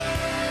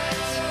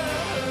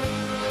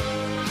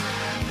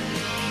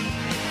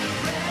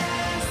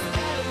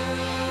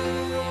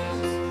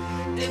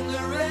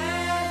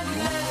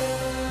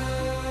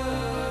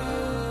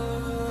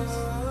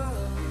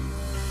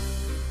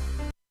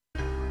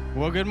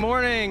Well, good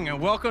morning and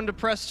welcome to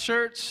Press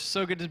Church.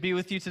 So good to be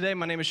with you today.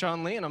 My name is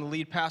Sean Lee and I'm the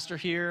lead pastor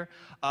here.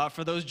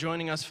 For those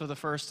joining us for the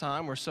first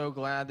time, we're so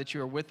glad that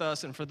you are with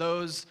us. And for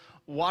those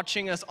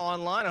watching us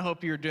online, I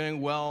hope you're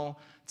doing well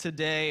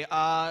today.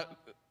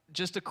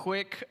 Just a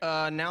quick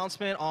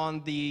announcement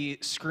on the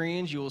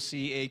screens. You will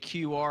see a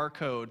QR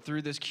code.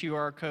 Through this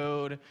QR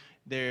code,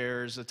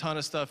 there's a ton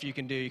of stuff you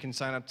can do. You can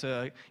sign up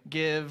to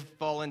give,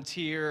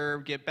 volunteer,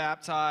 get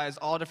baptized,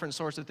 all different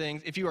sorts of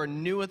things. If you are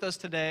new with us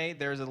today,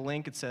 there's a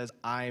link. It says,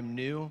 I'm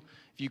new.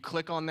 If you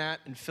click on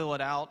that and fill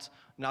it out,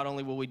 not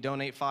only will we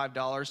donate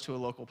 $5 to a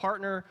local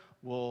partner,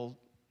 we'll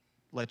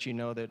let you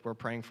know that we're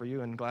praying for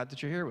you and glad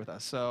that you're here with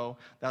us. So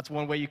that's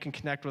one way you can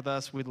connect with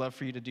us. We'd love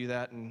for you to do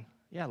that. And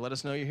yeah, let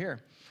us know you're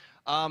here.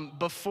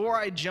 Before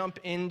I jump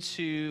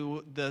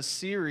into the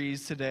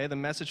series today, the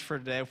message for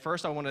today,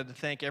 first I wanted to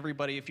thank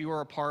everybody. If you were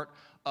a part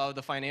of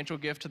the financial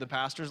gift to the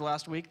pastors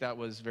last week, that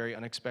was very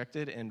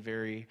unexpected and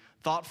very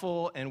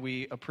thoughtful, and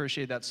we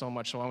appreciate that so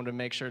much. So I wanted to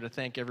make sure to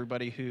thank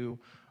everybody who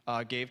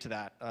gave to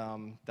that.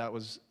 That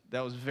was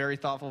very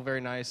thoughtful,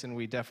 very nice, and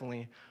we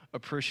definitely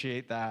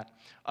appreciate that.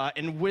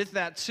 And with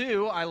that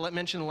too, I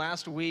mentioned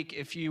last week,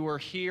 if you were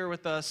here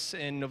with us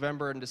in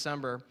November and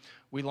December,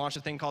 we launched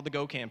a thing called the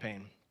Go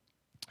Campaign.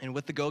 And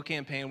with the Go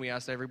Campaign, we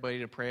asked everybody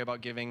to pray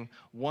about giving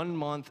 1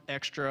 month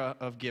extra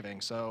of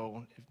giving.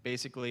 So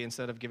basically,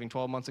 instead of giving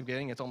 12 months of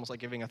giving, it's almost like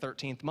giving a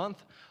 13th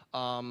month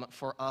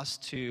for us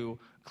to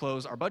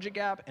close our budget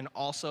gap and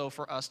also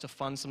for us to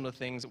fund some of the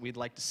things that we'd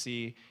like to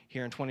see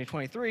here in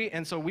 2023.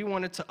 And so we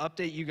wanted to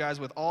update you guys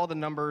with all the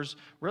numbers,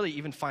 really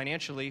even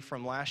financially,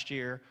 from last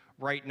year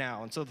right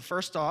now. And so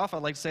first off,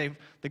 I'd like to say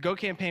the Go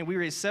Campaign, we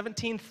raised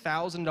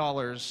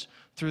 $17,000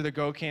 through the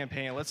Go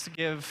Campaign. Let's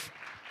give...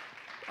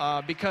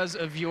 because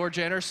of your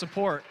generous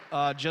support,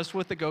 just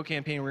with the Go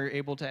Campaign, we were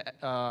able to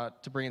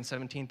bring in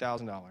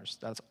 $17,000.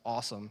 That's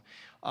awesome.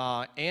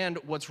 And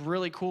what's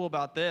really cool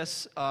about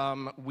this,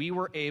 we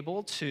were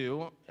able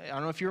to, I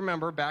don't know if you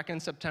remember, back in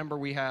September,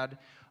 we had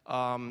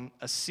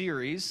a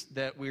series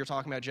that we were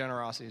talking about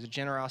generosity. It's a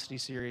generosity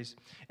series.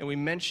 And we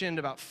mentioned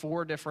about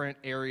 4 different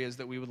areas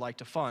that we would like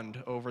to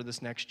fund over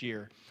this next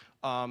year.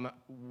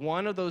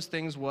 One of those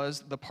things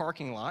was the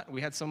parking lot.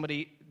 We had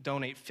somebody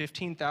donate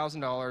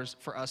 $15,000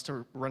 for us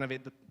to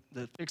renovate,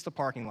 fix the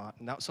parking lot.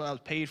 And so that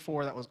was paid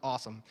for. That was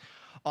awesome.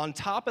 On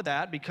top of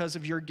that, because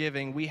of your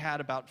giving, we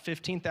had about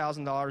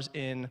 $15,000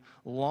 in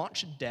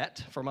launch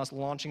debt from us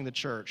launching the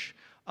church.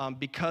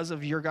 Because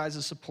of your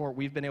guys' support,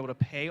 we've been able to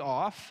pay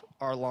off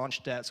our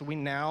launch debt. So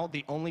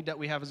the only debt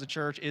we have as a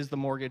church is the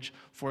mortgage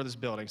for this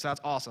building. So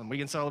that's awesome. We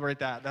can celebrate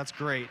that. That's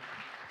great.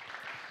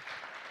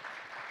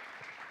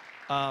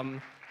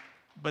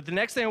 But the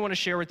next thing I want to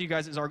share with you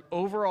guys is our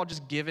overall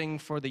just giving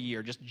for the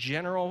year. Just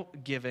general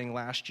giving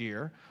last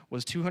year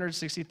was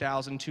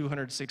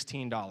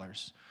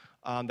 $260,216.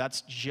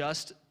 That's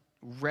just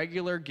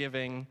regular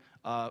giving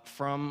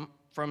from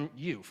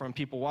you, from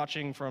people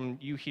watching, from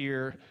you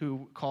here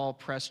who call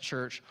Press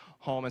Church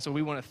home. And so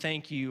we want to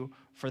thank you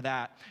for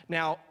that.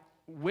 Now,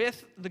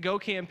 with the Go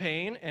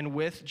Campaign and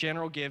with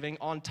general giving,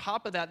 on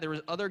top of that, there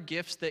was other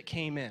gifts that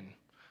came in.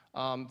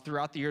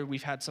 Throughout the year,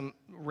 we've had some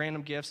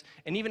random gifts.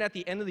 And even at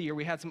the end of the year,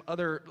 we had some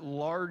other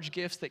large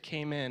gifts that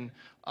came in.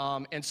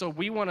 And so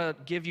we want to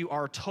give you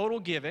our total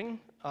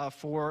giving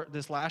for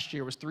this last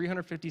year was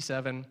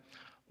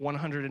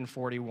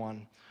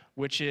 $357,141,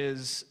 which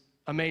is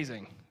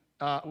amazing.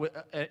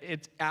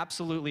 It's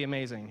absolutely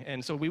amazing.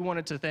 And so we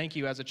wanted to thank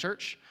you as a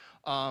church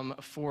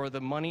for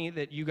the money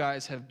that you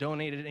guys have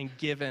donated and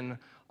given,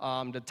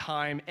 the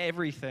time,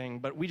 everything.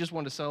 But we just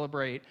wanted to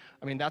celebrate.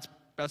 I mean, that's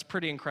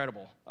pretty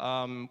incredible,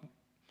 and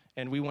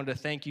we wanted to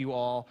thank you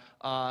all.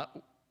 I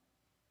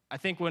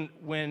think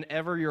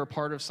whenever you're a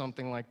part of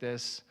something like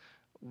this,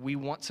 we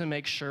want to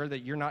make sure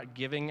that you're not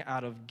giving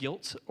out of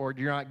guilt or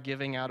you're not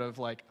giving out of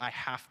like, I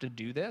have to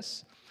do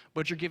this,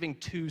 but you're giving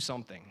to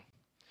something.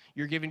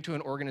 You're giving to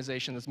an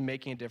organization that's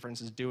making a difference,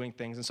 is doing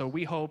things. And so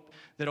we hope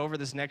that over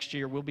this next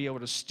year, we'll be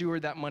able to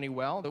steward that money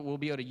well, that we'll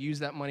be able to use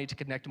that money to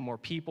connect to more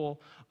people,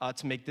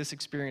 to make this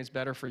experience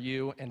better for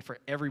you and for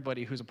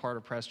everybody who's a part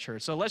of Press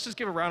Church. So let's just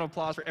give a round of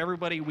applause for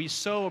everybody. We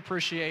so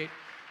appreciate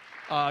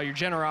your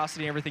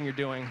generosity and everything you're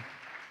doing.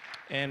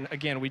 And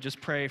again, we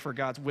just pray for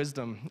God's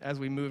wisdom as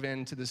we move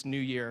into this new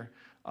year,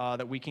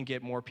 that we can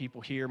get more people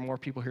here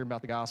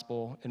about the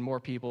gospel, and more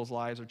people's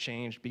lives are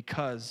changed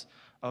because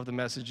of the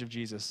message of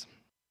Jesus.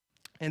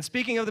 And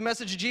speaking of the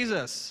message of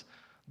Jesus,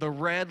 the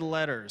red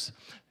letters.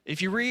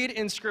 If you read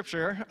in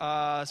Scripture,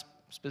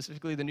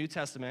 specifically the New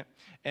Testament,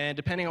 and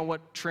depending on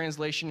what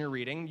translation you're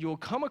reading, you will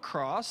come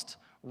across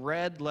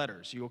red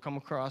letters. You will come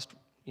across,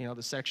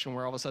 the section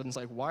where all of a sudden it's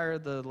like, why are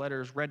the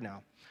letters red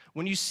now?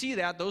 When you see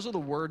that, those are the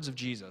words of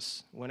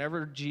Jesus.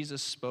 Whenever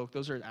Jesus spoke,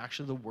 those are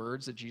actually the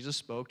words that Jesus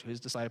spoke to his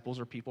disciples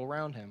or people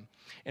around him.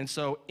 And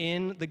so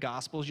in the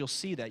Gospels, you'll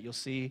see that. You'll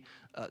see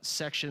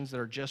sections that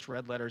are just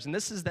red letters. And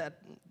the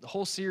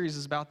whole series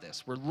is about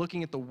this. We're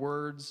looking at the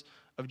words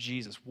of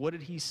Jesus. What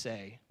did he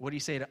say? What did he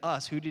say to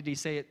us? Who did he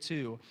say it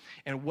to?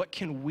 And what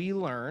can we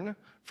learn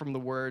from the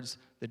words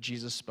that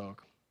Jesus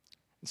spoke?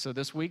 So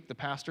this week, the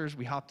pastors,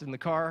 we hopped in the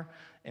car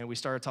and we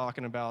started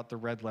talking about the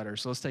red letter.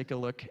 So let's take a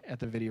look at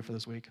the video for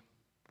this week.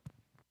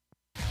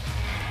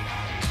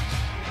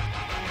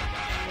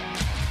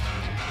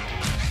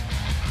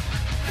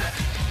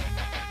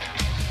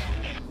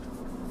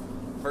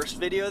 First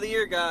video of the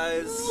year,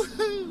 guys.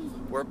 Woo-hoo!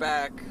 We're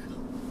back.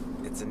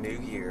 It's a new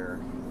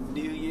year.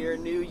 New year,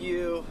 new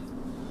you.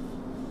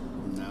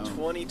 No.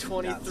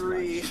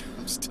 2023. That's right.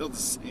 I'm still the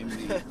same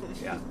me.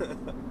 Yeah.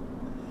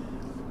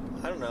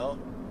 I don't know.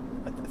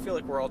 I feel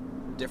like we're all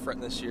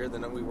different this year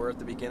than we were at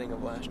the beginning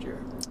of last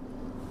year.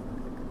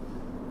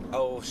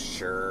 Oh,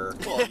 sure.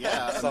 Well,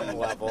 yeah. Some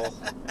level.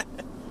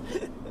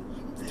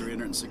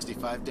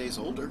 365 days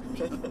older.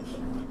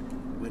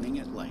 Winning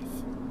at life.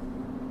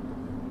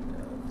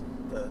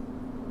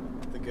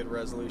 The good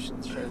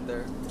resolutions right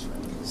there.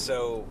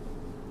 So,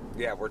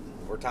 yeah,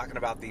 we're talking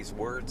about these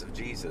words of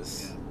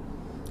Jesus.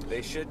 Yeah.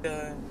 They should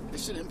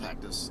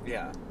impact us.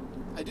 Yeah.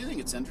 I do think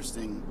it's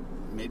interesting.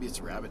 Maybe it's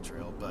a rabbit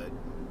trail, but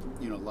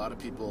a lot of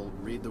people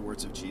read the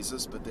words of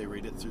Jesus, but they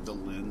read it through the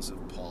lens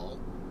of Paul.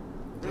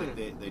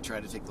 They try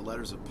to take the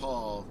letters of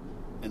Paul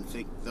and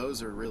think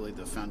those are really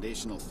the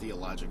foundational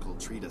theological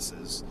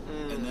treatises,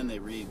 and then they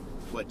read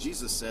what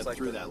Jesus said like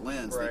through that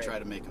lens. right. They try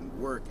to make them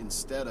work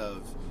instead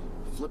of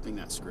flipping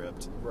that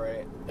script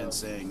Right. and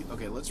saying,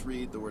 okay, let's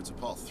read the words of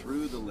Paul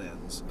through the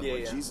lens of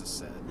what Jesus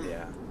said.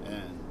 Yeah.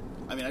 And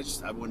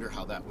I wonder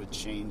how that would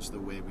change the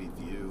way we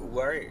view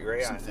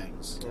Right. some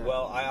things. Yeah.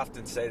 Well, I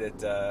often say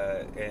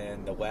that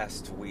in the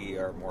West we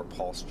are more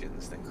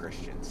Paulstians than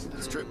Christians.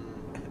 That's true.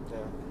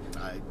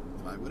 Yeah.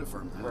 I would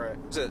affirm that. Right.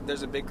 So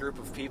there's a big group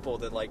of people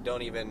that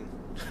don't even.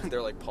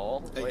 They're like,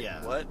 Paul. Like,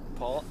 Yeah. What?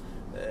 Paul?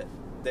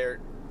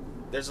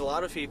 There's a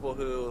lot of people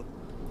who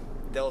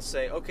they'll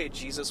say, okay,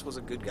 Jesus was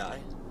a good guy.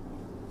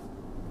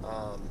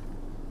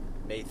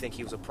 They think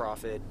he was a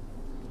prophet.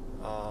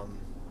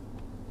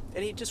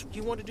 And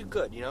he wanted to do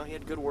good. He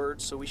had good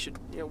words. So we should,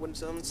 when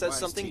someone says Wise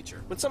something,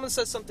 teacher. when someone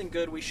says something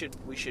good, we should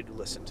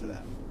listen to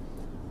that.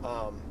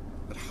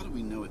 But how do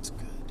we know it's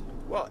good?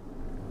 Well,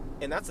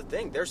 and that's the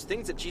thing. There's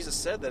things that Jesus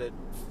said that at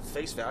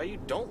face value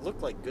don't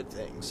look like good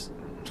things.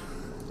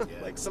 Yeah.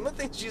 Like some of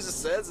the things Jesus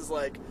says is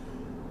like,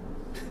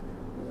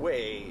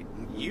 wait,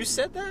 you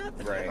said that?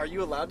 Right. Are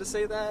you allowed to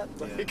say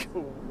that? Like,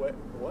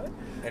 what?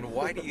 And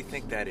why do you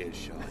think that is,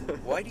 Sean?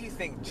 Why do you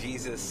think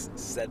Jesus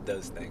said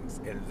those things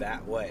in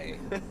that way?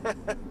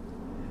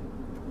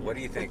 What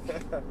do you think?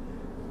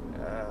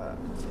 Yeah.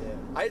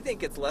 I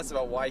think it's less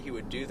about why he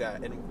would do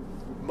that, and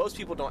most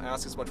people don't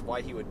ask as much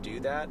why he would do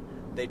that.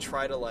 They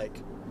try to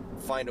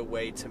find a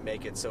way to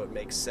make it so it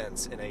makes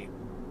sense in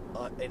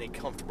a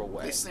comfortable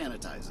way. They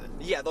sanitize it.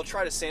 Yeah, they'll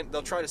try to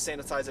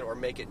sanitize it or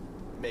make it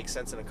make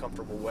sense in a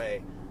comfortable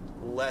way,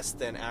 less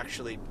than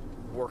actually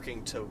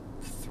working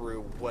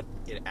through what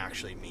it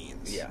actually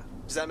means. Yeah.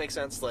 Does that make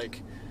sense?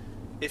 Like,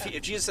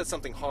 if Jesus said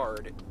something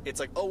hard, it's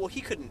like, oh well, he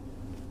couldn't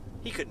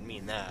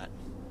mean that.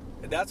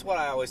 That's what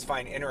I always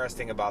find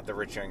interesting about the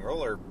rich young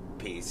ruler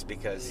piece,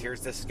 because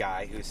here's this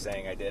guy who's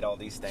saying, I did all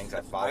these things,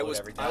 I followed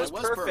everything. I was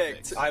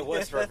perfect. I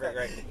was perfect,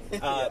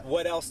 right?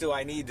 What else do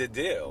I need to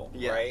do,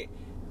 Yeah. right?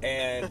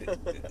 And,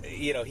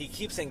 he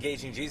keeps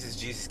engaging Jesus.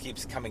 Jesus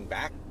keeps coming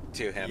back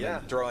to him Yeah.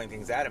 and throwing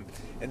things at him.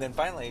 And then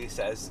finally he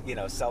says,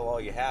 sell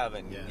all you have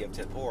and give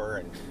to the poor.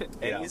 And,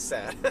 And he's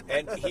sad.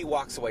 and he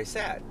walks away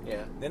sad.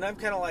 Yeah. Then I'm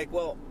kind of like,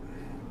 well,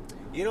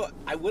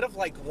 I would have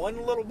liked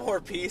one little more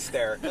piece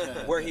there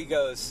where he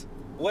goes,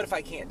 what if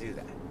I can't do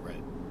that?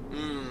 Right.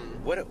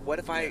 What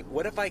if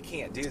I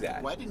can't do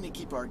that? Why didn't he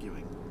keep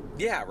arguing?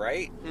 Yeah,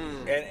 right.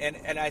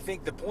 And I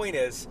think the point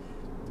is,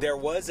 there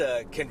was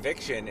a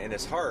conviction in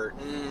his heart,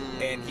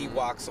 and he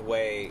walks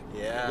away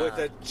with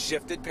a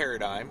shifted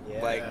paradigm.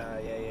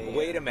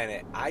 Wait a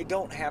minute, I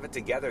don't have it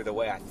together the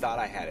way I thought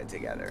I had it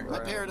together. My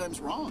paradigm's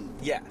wrong.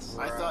 Yes.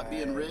 I thought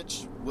being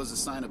rich was a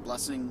sign of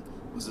blessing,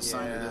 was a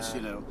sign of this,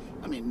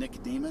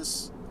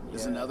 Nicodemus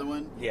is another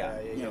one.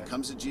 Yeah.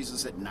 Comes to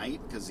Jesus at night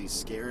because he's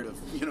scared of,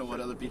 what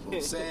other people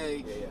will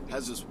say,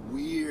 has this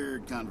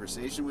weird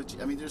conversation with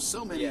you. There's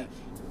so many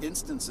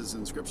instances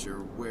in Scripture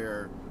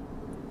where,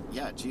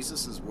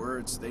 Jesus'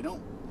 words, they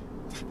don't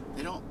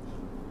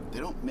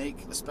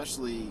make,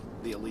 especially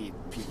the elite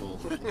people,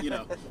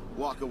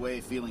 walk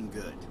away feeling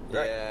good.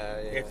 Right. Yeah.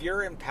 If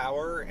you're in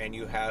power and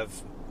you have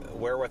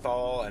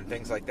wherewithal and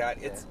things like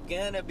that, it's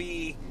gonna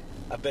be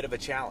a bit of a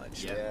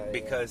challenge.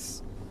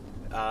 Because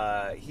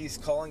he's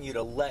calling you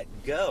to let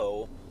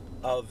go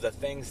of the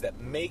things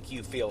that make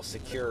you feel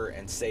secure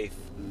and safe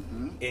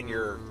in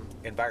your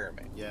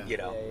environment.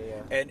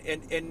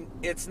 And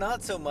it's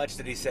not so much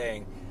that he's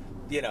saying,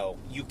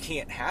 you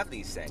can't have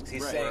these things.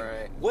 He's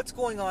saying, what's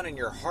going on in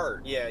your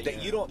heart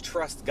that you don't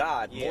trust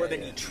God more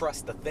than you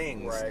trust the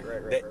things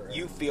that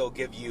you feel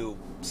give you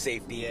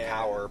safety,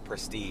 power,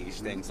 prestige,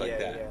 things like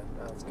that. Yeah,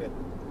 no, that's good.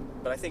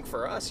 But I think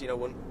for us,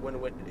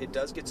 when it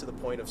does get to the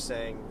point of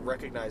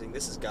recognizing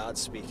this is God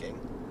speaking,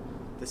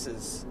 this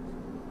is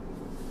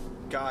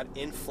God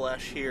in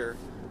flesh here,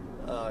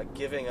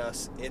 giving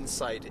us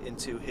insight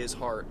into His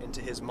heart,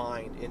 into His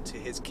mind, into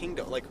His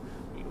kingdom. Like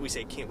we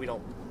say, we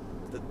don't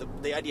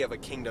the idea of a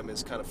kingdom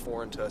is kind of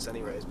foreign to us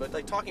anyways, but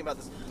like talking about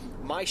this,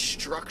 my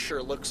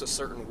structure looks a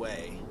certain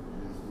way,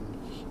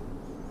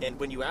 and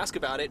when you ask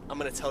about it, I'm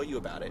going to tell you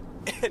about it.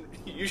 And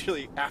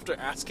usually after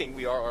asking,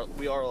 we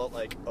are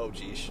like, oh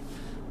geez,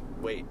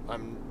 wait,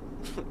 I'm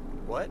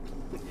what?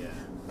 Yeah.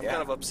 I'm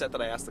kind of upset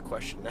that I asked the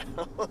question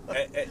now.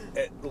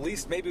 At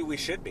least maybe we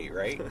should be,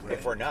 right?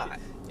 If we're not.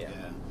 Yeah.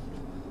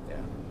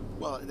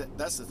 Well,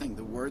 that's the thing.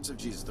 The words of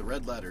Jesus, the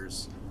red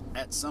letters,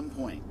 at some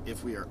point,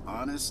 if we are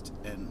honest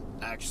and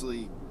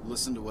actually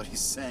listen to what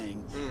he's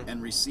saying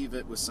and receive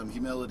it with some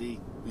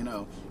humility,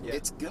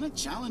 it's going to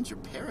challenge your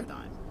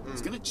paradigm.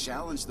 It's going to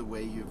challenge the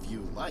way you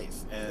view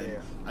life. And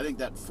I think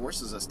that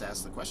forces us to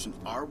ask the question,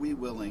 are we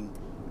willing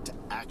to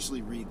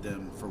actually read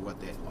them for what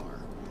they are?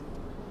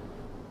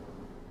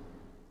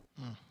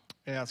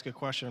 Yeah, that's a good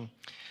question.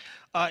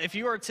 If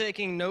you are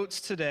taking notes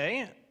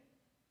today,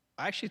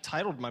 I actually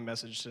titled my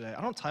message today.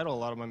 I don't title a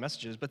lot of my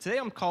messages, but today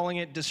I'm calling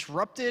it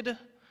Disrupted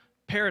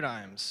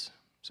Paradigms.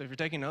 So if you're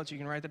taking notes, you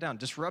can write that down.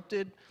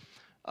 Disrupted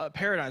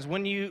paradigms.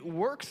 When you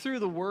work through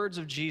the words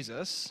of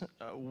Jesus,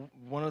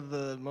 one of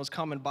the most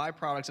common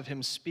byproducts of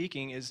him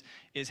speaking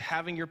is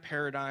having your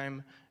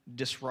paradigm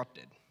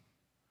disrupted.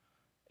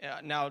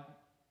 Now,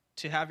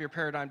 to have your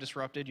paradigm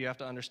disrupted, you have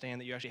to understand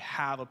that you actually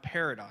have a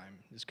paradigm.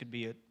 This could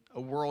be a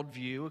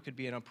worldview, it could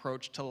be an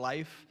approach to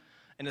life,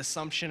 an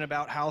assumption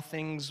about how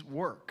things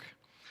work.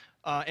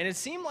 And it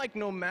seemed like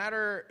no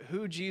matter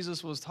who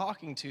Jesus was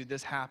talking to,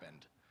 this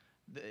happened.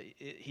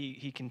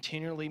 He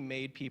continually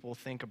made people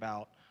think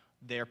about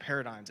their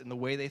paradigms and the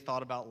way they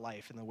thought about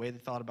life and the way they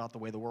thought about the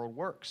way the world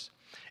works.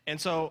 And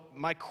so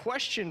my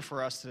question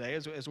for us today,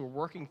 as we're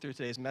working through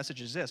today's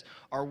message, is this: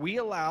 are we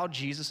allowed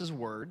Jesus'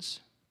 words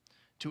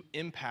to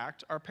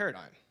impact our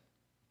paradigm?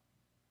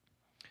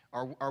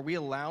 Are we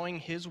allowing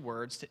his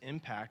words to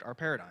impact our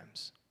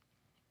paradigms?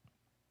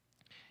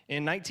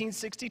 In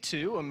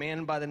 1962, a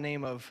man by the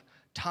name of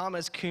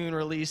Thomas Kuhn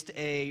released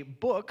a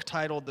book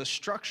titled The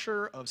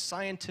Structure of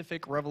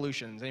Scientific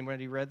Revolutions.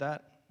 Anybody read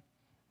that?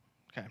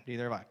 Okay,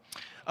 neither have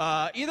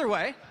I. Either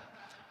way,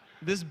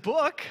 this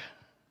book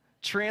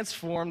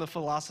transformed the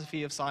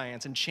philosophy of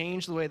science and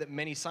changed the way that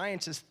many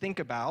scientists think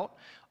about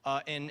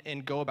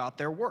and go about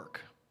their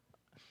work.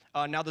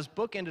 Now, this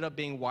book ended up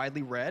being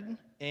widely read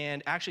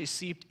and actually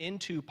seeped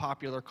into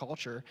popular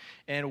culture.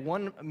 And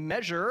one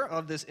measure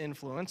of this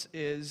influence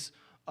is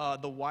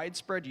the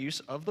widespread use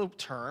of the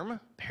term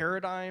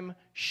paradigm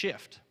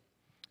shift.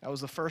 That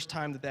was the first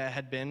time that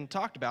had been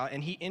talked about,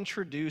 and he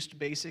introduced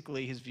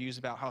basically his views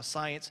about how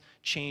science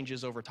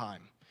changes over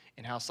time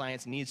and how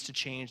science needs to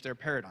change their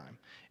paradigm.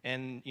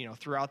 And,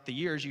 throughout the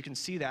years, you can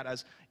see that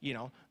as,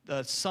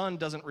 the sun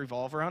doesn't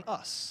revolve around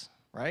us,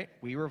 right?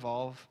 We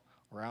revolve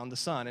around the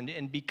sun.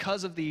 And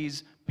because of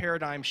these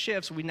paradigm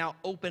shifts, we now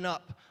open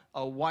up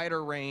a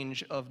wider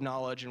range of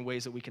knowledge and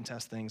ways that we can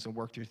test things and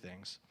work through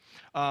things.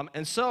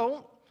 And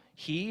so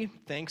he,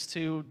 thanks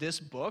to this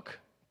book,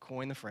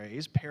 coined the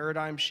phrase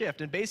paradigm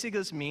shift. And basically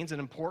this means an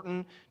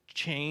important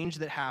change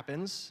that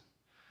happens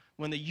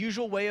when the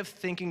usual way of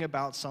thinking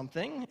about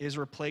something is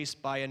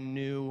replaced by a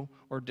new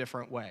or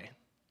different way.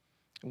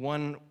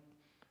 One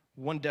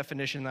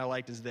definition that I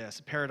liked is this: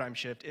 a paradigm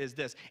shift is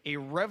this: a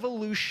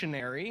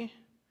revolutionary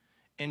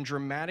and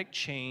dramatic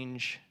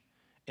change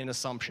in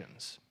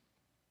assumptions.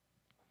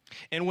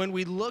 And when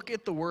we look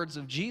at the words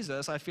of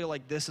Jesus, I feel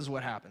like this is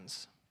what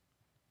happens.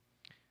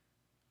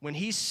 When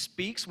he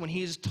speaks, when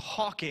he's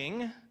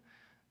talking,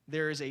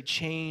 there is a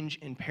change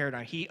in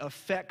paradigm. He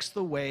affects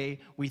the way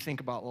we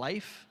think about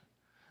life,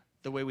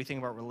 the way we think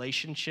about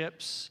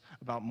relationships,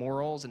 about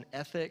morals and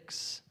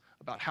ethics,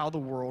 about how the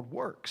world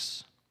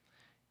works.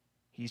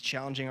 He's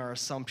challenging our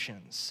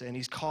assumptions, and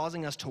he's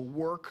causing us to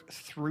work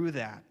through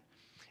that.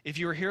 If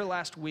you were here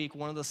last week,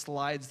 one of the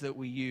slides that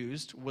we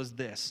used was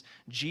this: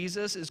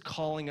 Jesus is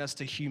calling us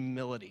to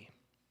humility.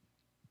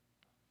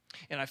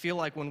 And I feel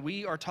like when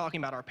we are talking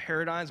about our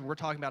paradigms, we're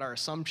talking about our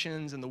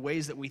assumptions and the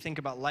ways that we think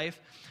about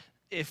life,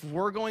 if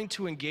we're going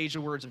to engage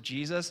the words of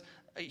Jesus,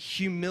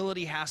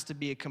 humility has to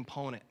be a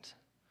component.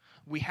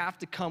 We have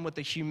to come with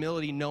the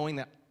humility knowing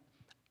that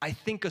I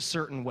think a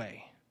certain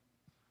way,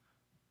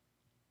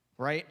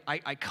 right?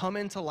 I come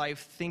into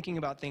life thinking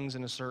about things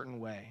in a certain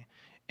way.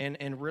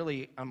 And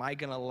really, am I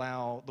going to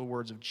allow the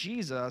words of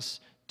Jesus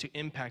to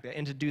impact that?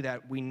 And to do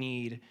that, we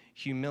need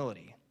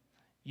humility.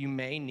 You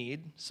may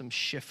need some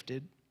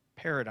shifted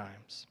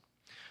paradigms.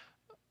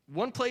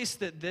 One place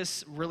that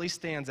this really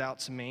stands out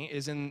to me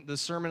is in the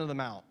Sermon on the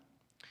Mount.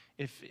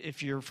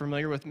 If you're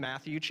familiar with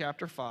Matthew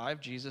chapter 5,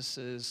 Jesus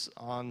is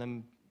on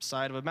the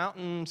side of a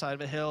mountain, side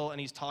of a hill, and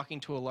he's talking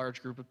to a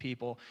large group of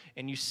people.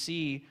 And you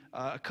see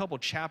a couple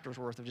chapters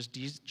worth of just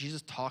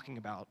Jesus talking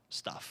about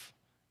stuff.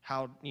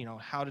 How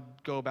to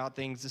go about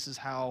things. This is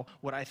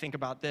what I think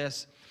about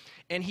this.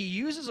 And he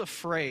uses a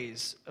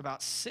phrase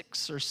about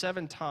 6 or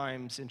 7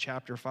 times in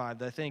chapter 5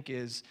 that I think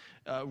is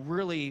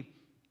really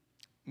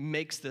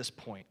makes this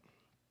point.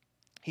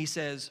 He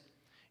says,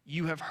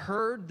 "You have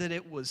heard that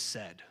it was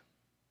said."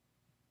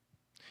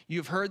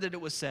 You've heard that it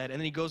was said. And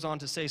then he goes on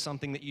to say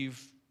something that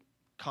you've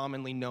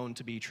commonly known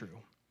to be true.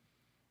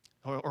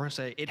 Or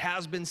say, it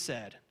has been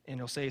said, and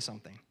he'll say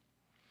something.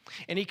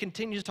 And he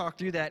continues to talk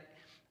through that.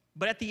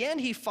 But at the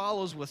end, he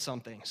follows with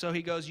something. So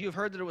he goes, you have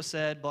heard that it was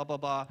said, blah, blah,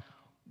 blah.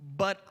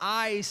 But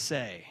I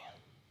say,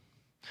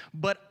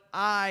 but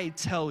I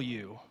tell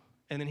you.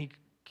 And then he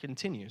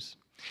continues.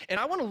 And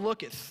I want to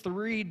look at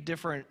 3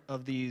 different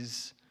of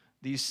these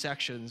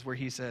sections where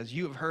he says,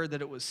 you have heard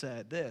that it was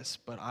said this,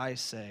 but I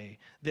say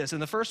this.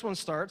 And the first one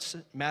starts,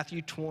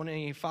 Matthew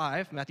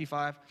 5,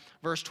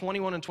 verse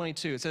 21 and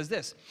 22. It says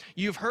this,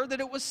 you've heard that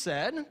it was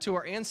said to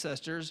our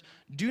ancestors,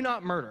 do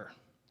not murder.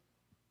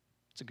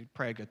 It's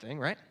probably a good thing,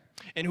 right?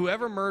 And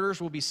whoever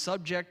murders will be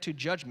subject to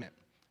judgment.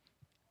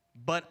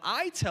 But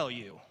I tell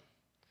you,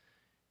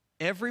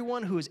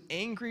 everyone who is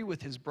angry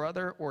with his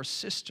brother or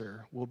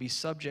sister will be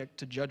subject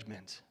to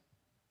judgment.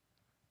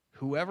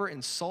 Whoever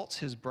insults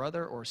his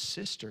brother or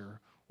sister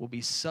will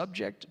be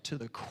subject to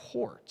the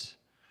court.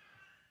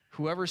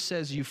 Whoever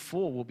says you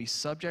fool will be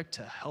subject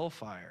to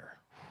hellfire.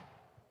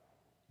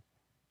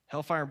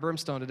 Hellfire and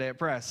brimstone today at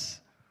Press.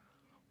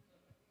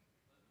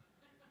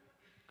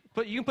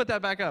 You can put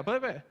that back up.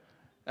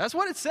 That's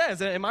what it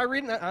says. Am I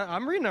reading that?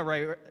 I'm reading that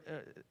right.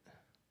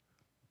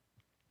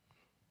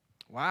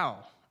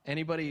 Wow.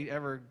 Anybody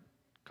ever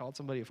called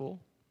somebody a fool?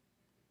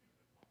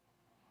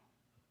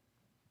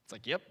 It's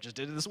like, yep, just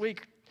did it this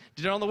week.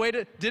 Did it on the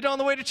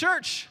way to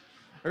church.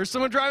 There's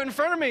someone driving in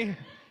front of me,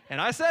 and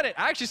I said it.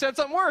 I actually said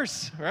something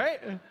worse, right?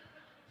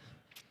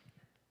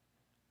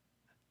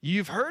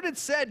 You've heard it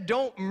said,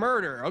 don't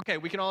murder. Okay,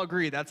 we can all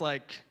agree that's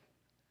like,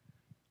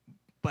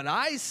 but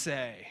I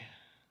say,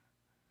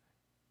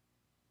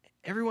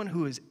 everyone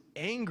who is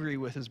angry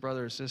with his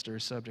brother or sister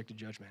is subject to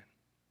judgment.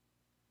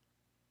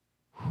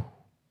 Whew.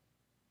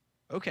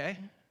 Okay.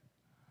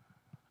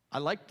 I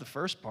liked the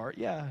first part,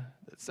 yeah.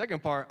 The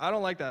second part, I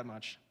don't like that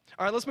much.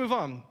 All right, let's move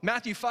on.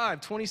 Matthew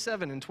 5,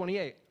 27 and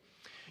 28.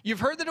 You've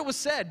heard that it was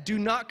said, do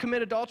not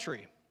commit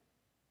adultery.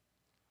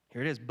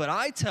 Here it is. But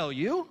I tell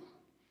you,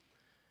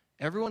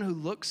 everyone who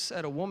looks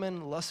at a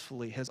woman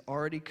lustfully has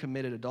already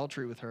committed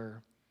adultery with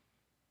her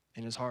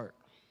in his heart.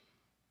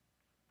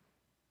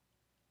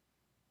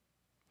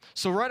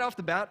 So right off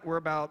the bat, we're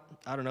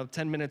about,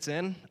 10 minutes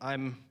in.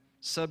 I'm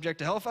subject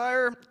to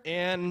hellfire,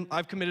 and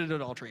I've committed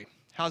adultery.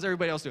 How's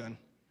everybody else doing?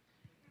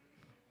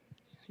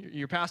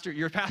 Your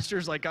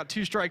pastor's like got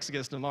 2 strikes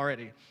against him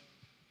already.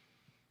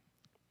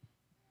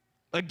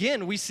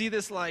 Again, we see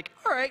this like,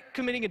 all right,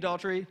 committing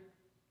adultery,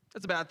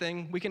 that's a bad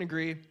thing. We can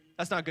agree.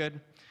 That's not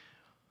good.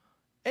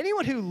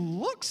 Anyone who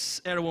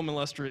looks at a woman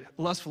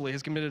lustfully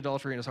has committed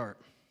adultery in his heart.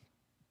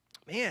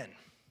 Man.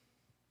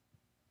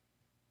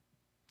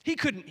 He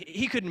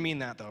couldn't mean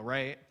that though,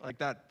 right?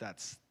 Like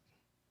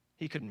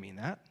he couldn't mean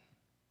that.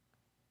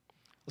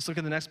 Let's look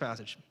at the next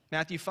passage.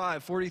 Matthew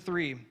 5,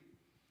 43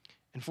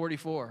 and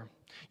 44.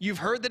 You've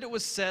heard that it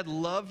was said,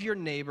 love your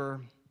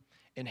neighbor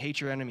and hate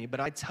your enemy.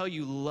 But I tell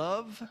you,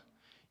 love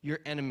your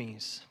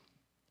enemies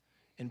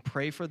and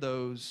pray for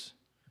those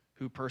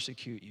who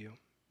persecute you.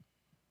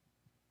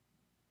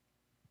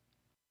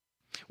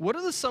 What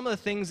are some of the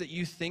things that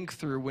you think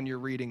through when you're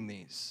reading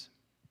these?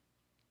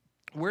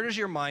 Where does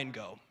your mind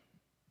go?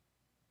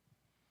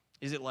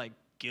 Is it like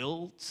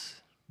guilt?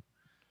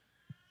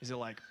 Is it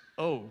like,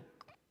 oh,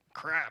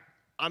 crap,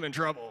 I'm in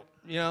trouble?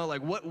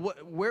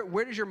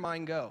 Where does your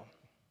mind go?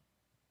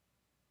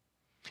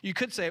 You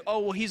could say, oh,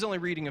 well, he's only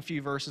reading a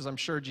few verses. I'm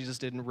sure Jesus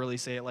didn't really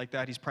say it like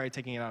that. He's probably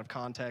taking it out of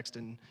context,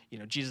 and,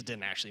 Jesus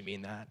didn't actually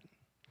mean that.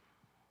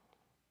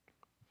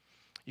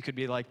 You could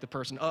be like the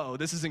person, oh,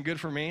 this isn't good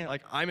for me.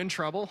 Like, I'm in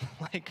trouble.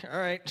 Like, all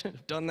right,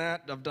 I've done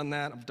that. I've done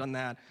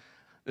that.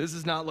 This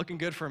is not looking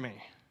good for me.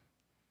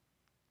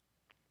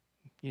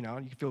 You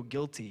can feel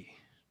guilty,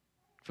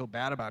 feel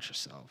bad about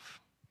yourself.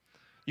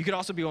 You could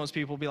also be one of those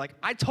people be like,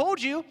 I told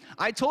you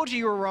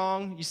you were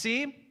wrong. You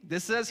see,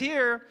 this says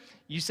here,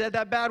 you said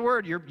that bad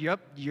word.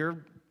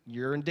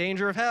 You're in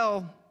danger of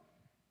hell.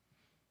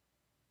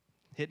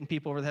 Hitting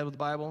people over the head with the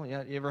Bible.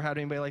 Yeah, you ever had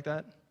anybody like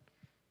that?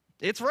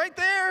 It's right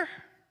there.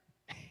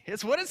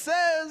 It's what it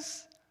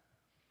says.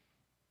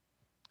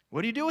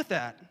 What do you do with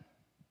that?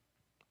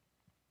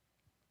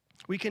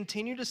 We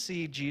continue to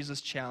see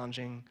Jesus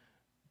challenging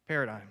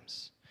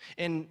paradigms.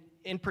 And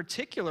in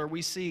particular,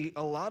 we see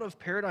a lot of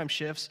paradigm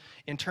shifts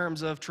in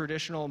terms of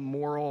traditional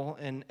moral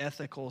and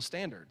ethical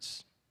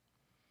standards.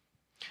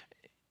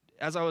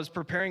 As I was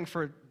preparing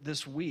for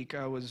this week,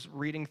 I was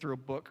reading through a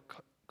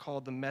book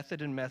called The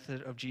Method and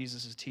Method of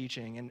Jesus'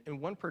 Teaching. And in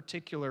one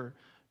particular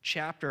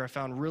chapter I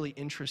found really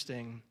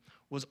interesting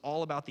was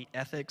all about the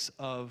ethics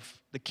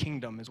of the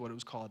kingdom, is what it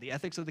was called. The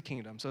ethics of the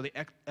kingdom. So the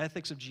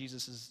ethics of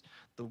Jesus is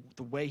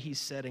the way he's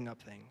setting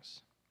up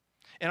things.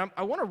 And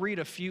I want to read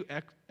a few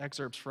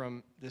excerpts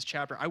from this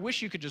chapter. I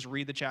wish you could just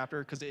read the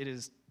chapter because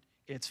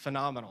it's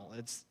phenomenal.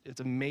 It's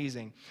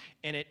amazing.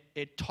 And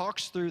it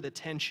talks through the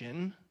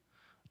tension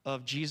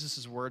of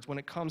Jesus' words when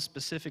it comes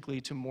specifically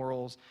to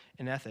morals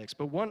and ethics.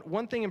 But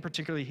one thing in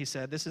particular he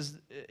said, this is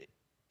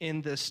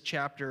in this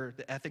chapter,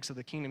 The Ethics of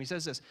the Kingdom. He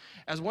says this,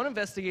 as one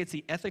investigates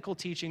the ethical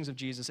teachings of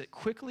Jesus, it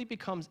quickly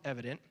becomes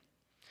evident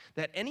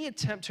that any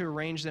attempt to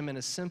arrange them in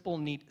a simple,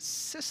 neat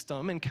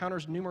system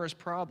encounters numerous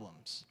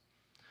problems.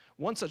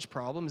 One such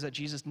problem is that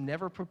Jesus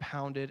never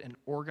propounded an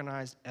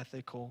organized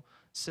ethical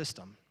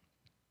system.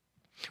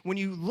 When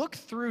you look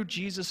through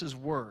Jesus'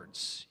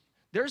 words,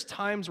 there's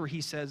times where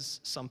he says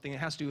something that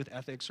has to do with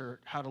ethics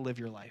or how to live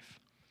your life.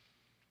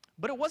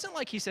 But it wasn't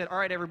like he said, all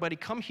right, everybody,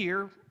 come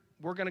here.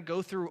 We're going to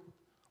go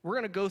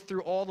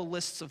through all the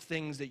lists of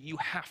things that you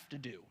have to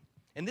do.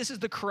 And this is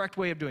the correct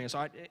way of doing it.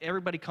 So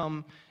everybody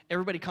come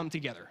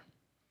together.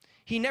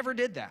 He never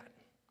did that.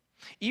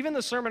 Even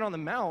the Sermon on the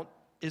Mount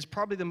is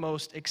probably the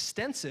most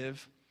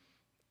extensive.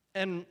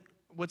 And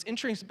what's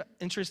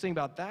interesting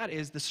about that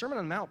is the Sermon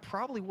on the Mount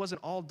probably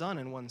wasn't all done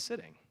in one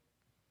sitting.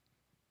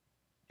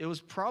 It was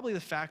probably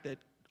the fact that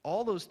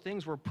all those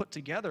things were put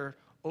together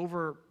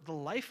over the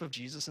life of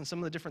Jesus and some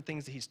of the different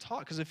things that he's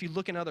taught. Because if you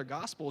look in other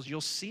Gospels, you'll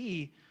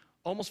see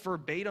almost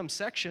verbatim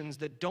sections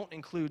that don't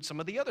include some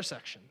of the other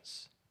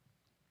sections.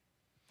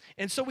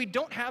 And so we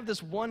don't have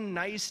this one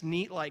nice,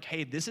 neat, like,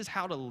 hey, this is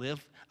how to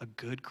live a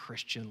good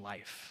Christian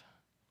life.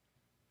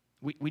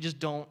 We just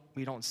don't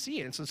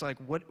see it. And so it's like,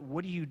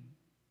 what do you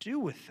do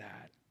with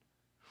that?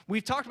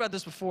 We've talked about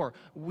this before.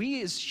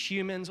 We as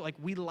humans, like,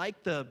 we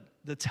like the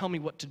tell me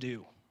what to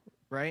do,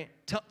 right?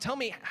 Tell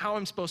me how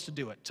I'm supposed to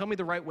do it. Tell me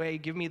the right way.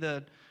 Give me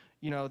the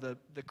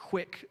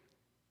quick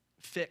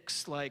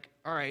fix. Like,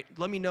 all right,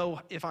 let me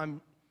know if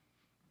I'm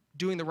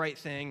doing the right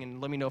thing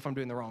and let me know if I'm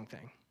doing the wrong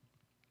thing.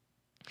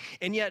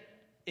 And yet,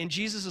 in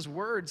Jesus'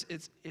 words,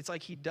 it's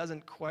like he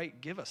doesn't quite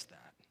give us that.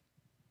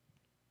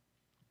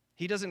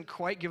 He doesn't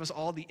quite give us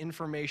all the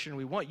information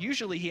we want.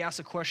 Usually he asks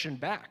a question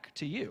back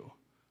to you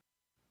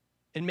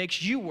and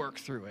makes you work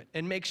through it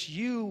and makes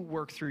you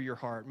work through your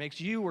heart, makes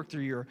you work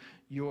through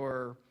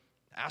your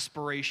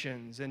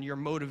aspirations and your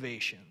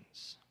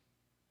motivations.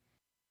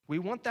 We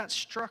want that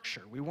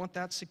structure. We want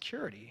that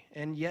security.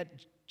 And yet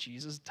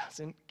Jesus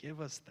doesn't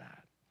give us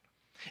that.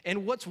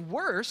 And what's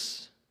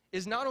worse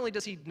is not only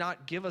does he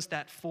not give us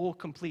that full,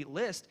 complete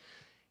list,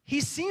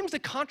 he seems to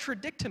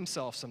contradict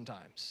himself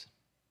sometimes.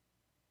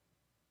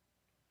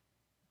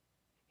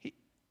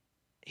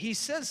 He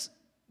says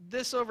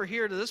this over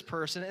here to this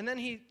person, and then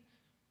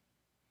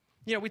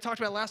we talked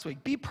about last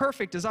week, be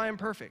perfect as I am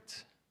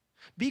perfect.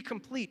 Be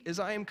complete as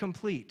I am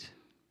complete.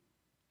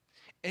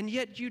 And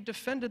yet you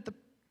defended the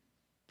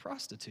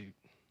prostitute.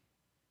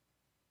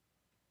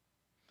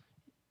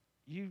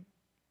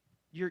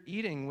 You're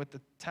eating with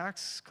the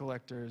tax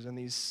collectors and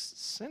these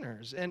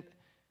sinners. And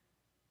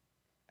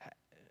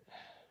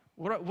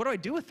what do I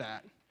do with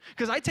that?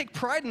 Because I take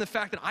pride in the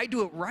fact that I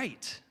do it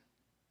right.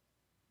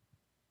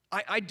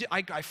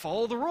 I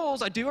follow the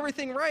rules. I do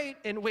everything right.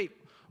 And wait,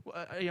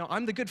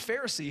 I'm the good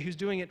Pharisee who's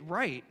doing it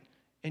right.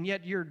 And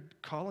yet you're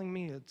calling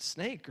me a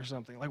snake or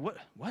something. Like,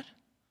 what?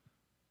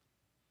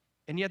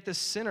 And yet this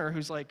sinner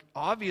who's like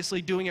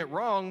obviously doing it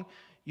wrong,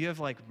 you have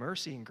like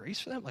mercy and grace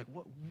for them? Like,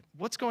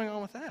 what's going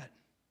on with that?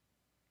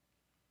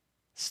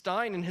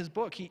 Stein, in his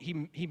book,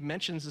 he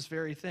mentions this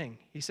very thing.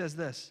 He says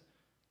this.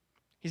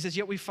 He says,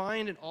 yet we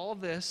find in all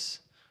this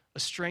a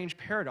strange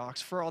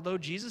paradox, for although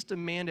Jesus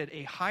demanded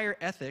a higher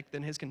ethic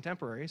than his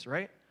contemporaries,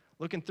 right?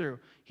 Looking through,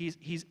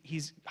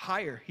 he's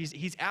higher.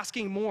 He's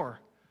asking more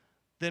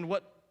than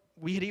what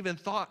we had even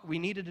thought we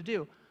needed to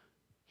do.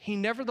 He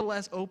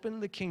nevertheless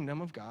opened the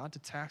kingdom of God to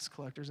tax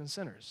collectors and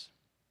sinners.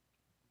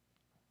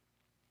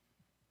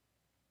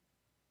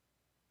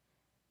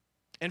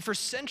 And for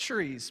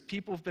centuries,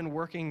 people have been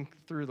working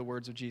through the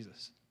words of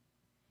Jesus.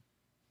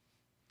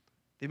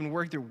 They've been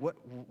working through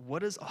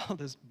what does all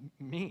this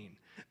mean?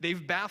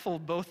 They've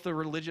baffled both the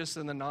religious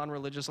and the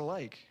non-religious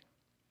alike.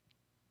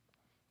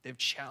 They've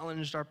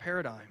challenged our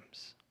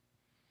paradigms.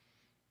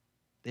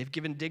 They've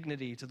given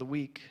dignity to the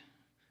weak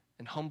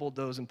and humbled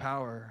those in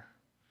power.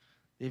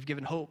 They've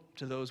given hope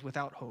to those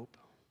without hope.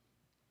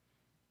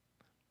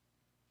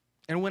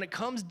 And when it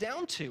comes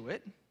down to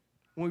it,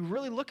 when we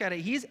really look at it,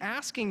 he's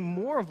asking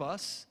more of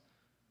us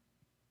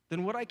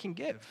than what I can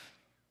give.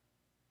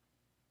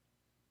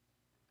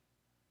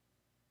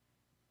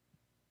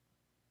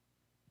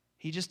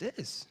 He just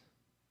is.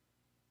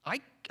 I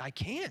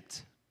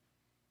can't.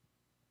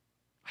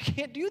 I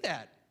can't do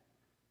that.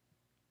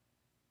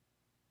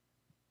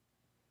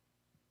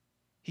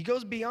 He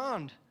goes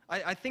beyond.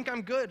 I think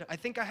I'm good. I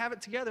think I have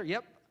it together.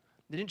 Yep.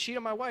 They didn't cheat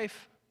on my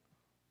wife.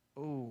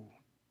 Oh,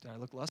 did I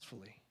look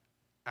lustfully?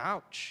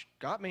 Ouch.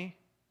 Got me.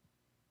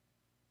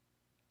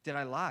 Did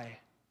I lie?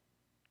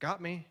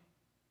 Got me.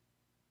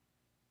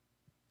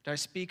 Did I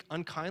speak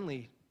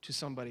unkindly to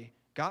somebody?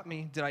 Got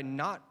me. Did I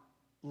not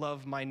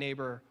love my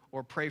neighbor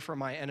or pray for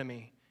my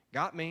enemy?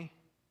 Got me.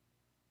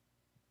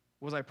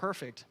 Was I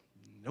perfect?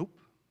 Nope.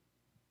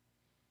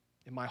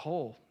 Am I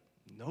whole?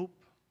 Nope.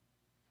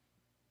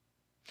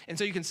 And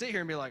so you can sit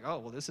here and be like, oh,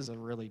 well, this is a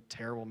really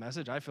terrible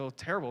message. I feel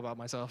terrible about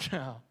myself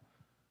now.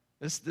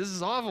 This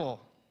is awful.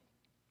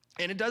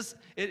 And it does,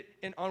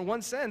 and on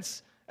one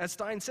sense, as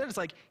Stein said, it's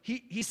like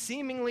he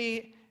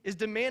seemingly is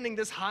demanding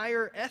this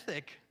higher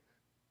ethic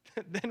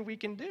than we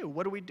can do.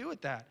 What do we do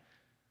with that?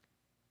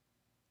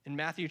 In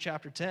Matthew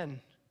chapter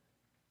 10,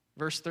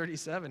 Verse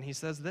 37, he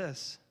says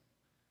this,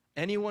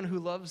 anyone who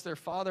loves their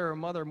father or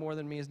mother more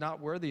than me is not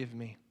worthy of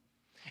me.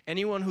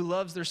 Anyone who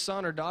loves their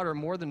son or daughter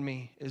more than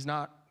me is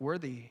not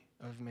worthy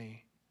of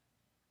me.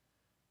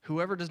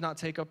 Whoever does not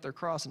take up their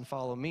cross and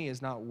follow me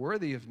is not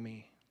worthy of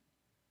me.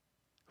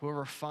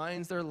 Whoever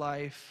finds their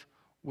life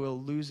will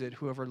lose it.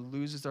 Whoever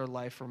loses their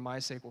life for my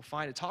sake will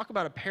find it. Talk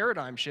about a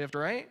paradigm shift,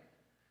 right?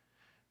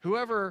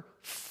 Whoever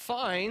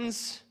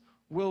finds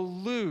will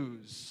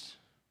lose.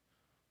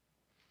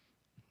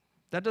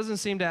 That doesn't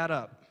seem to add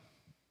up.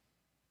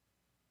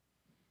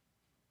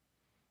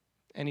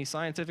 Any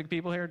scientific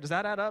people here? Does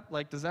that add up?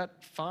 Like, does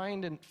that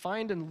find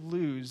and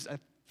lose? I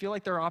feel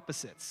like they're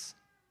opposites.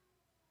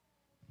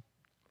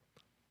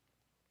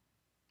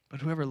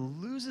 But whoever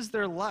loses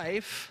their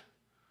life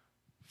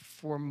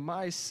for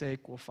my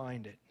sake will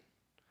find it.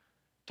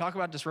 Talk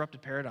about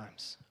disrupted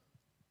paradigms.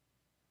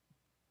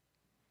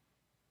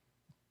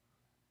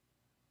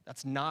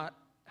 That's not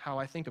how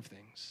I think of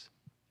things.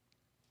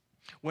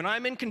 When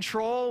I'm in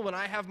control, when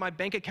I have my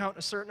bank account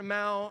a certain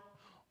amount,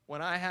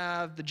 when I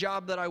have the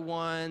job that I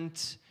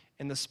want,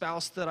 and the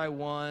spouse that I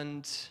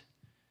want,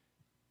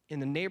 in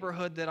the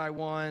neighborhood that I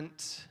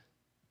want,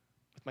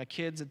 with my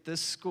kids at this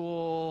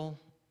school,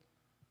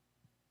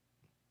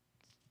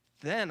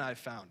 then I've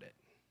found it.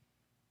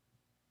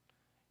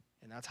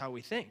 And that's how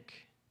we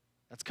think.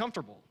 That's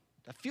comfortable.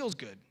 That feels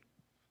good.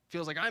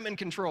 Feels like I'm in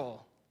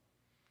control.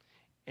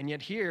 And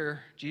yet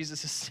here,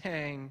 Jesus is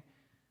saying,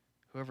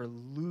 whoever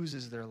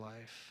loses their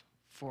life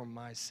for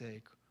my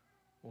sake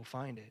will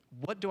find it.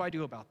 What do I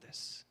do about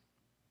this?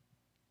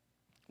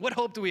 What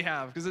hope do we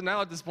have? Because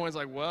now at this point, it's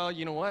like, well,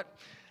 you know what?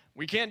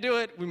 We can't do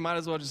it. We might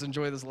as well just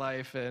enjoy this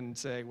life and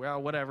say, well,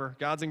 whatever.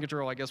 God's in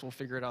control. I guess we'll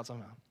figure it out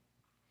somehow.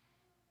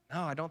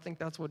 No, I don't think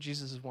that's what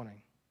Jesus is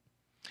wanting.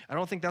 I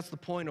don't think that's the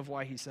point of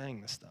why he's saying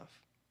this stuff.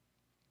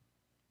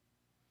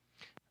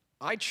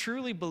 I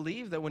truly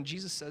believe that when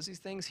Jesus says these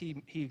things,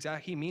 he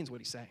means what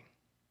he's saying.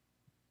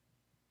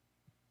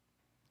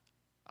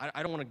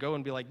 I don't want to go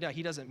and be like, yeah,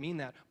 he doesn't mean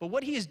that. But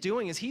what he is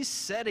doing is he's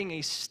setting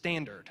a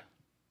standard.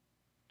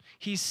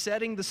 He's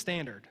setting the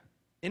standard.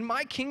 In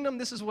my kingdom,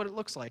 this is what it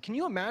looks like. Can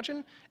you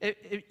imagine?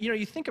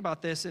 You think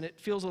about this and it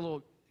feels a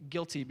little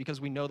guilty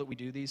because we know that we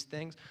do these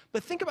things.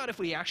 But think about if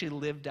we actually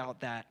lived out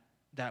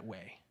that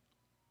way.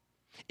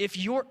 If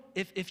you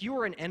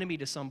were an enemy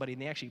to somebody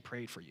and they actually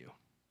prayed for you,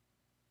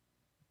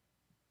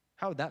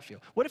 how would that feel?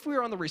 What if we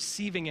were on the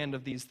receiving end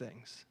of these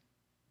things?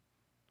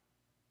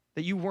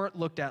 That you weren't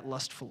looked at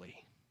lustfully.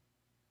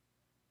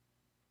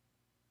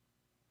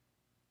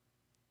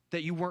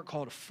 That you weren't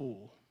called a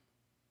fool.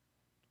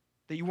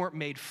 That you weren't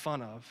made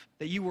fun of.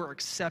 That you were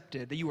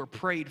accepted. That you were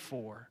prayed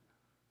for.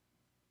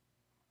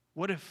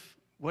 What if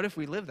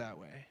we live that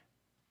way?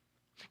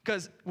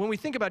 Because when we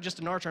think about just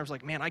in our terms,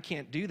 like, man, I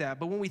can't do that.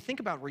 But when we think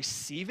about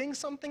receiving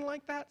something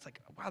like that, it's like,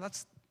 wow,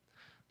 that's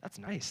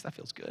nice. That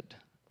feels good.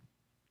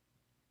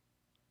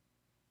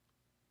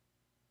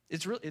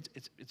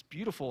 It's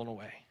beautiful in a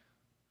way.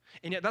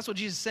 And yet that's what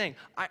Jesus is saying.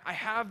 I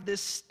have this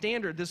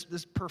standard,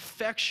 this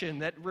perfection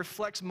that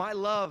reflects my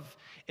love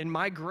and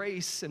my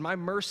grace and my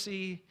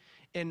mercy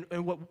and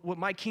what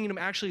my kingdom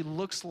actually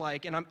looks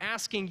like. And I'm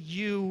asking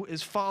you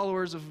as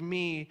followers of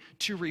me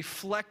to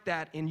reflect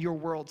that in your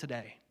world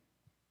today.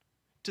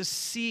 To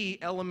see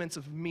elements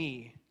of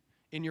me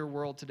in your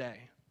world today.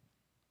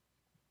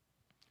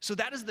 So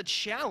that is the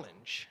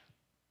challenge,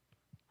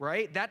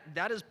 right?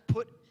 That is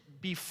put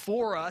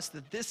before us,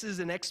 that this is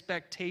an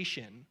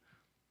expectation.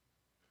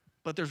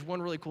 But there's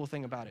one really cool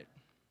thing about it.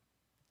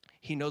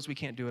 He knows we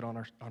can't do it on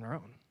our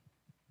own.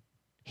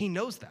 He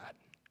knows that.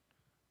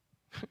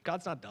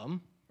 God's not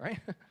dumb, right?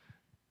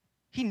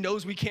 He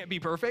knows we can't be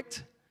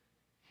perfect.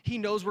 He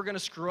knows we're going to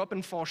screw up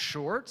and fall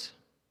short.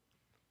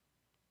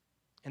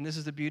 And this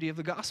is the beauty of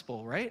the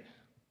gospel, right?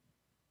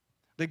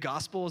 The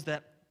gospel is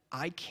that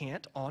I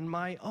can't on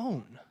my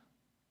own.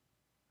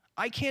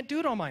 I can't do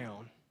it on my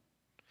own.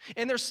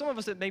 And there's some of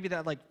us that maybe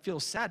that like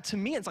feels sad. To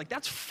me, it's like,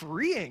 that's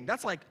freeing.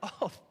 That's like,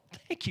 oh,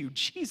 thank you,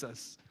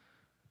 Jesus.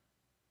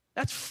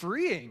 That's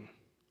freeing.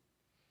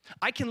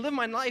 I can live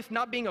my life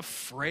not being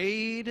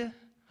afraid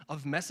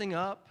of messing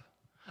up.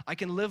 I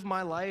can live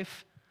my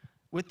life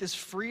with this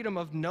freedom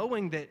of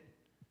knowing that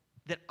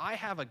I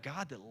have a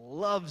God that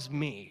loves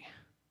me.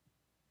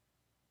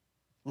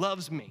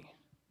 Loves me.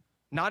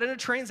 Not in a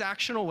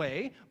transactional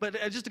way, but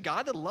just a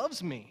God that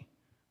loves me.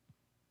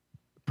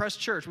 Press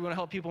Church, we want to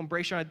help people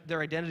embrace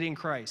their identity in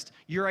Christ.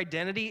 Your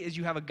identity is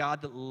you have a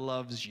God that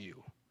loves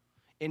you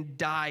and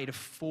died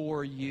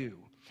for you.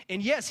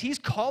 And yes, he's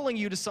calling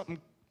you to something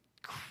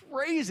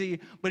crazy,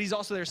 but he's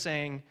also there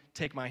saying,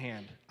 take my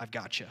hand, I've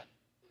got you.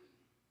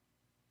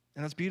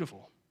 And that's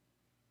beautiful.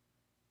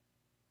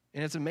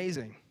 And it's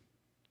amazing.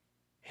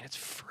 And it's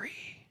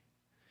free.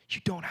 You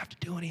don't have to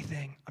do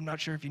anything. I'm not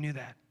sure if you knew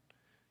that.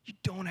 You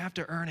don't have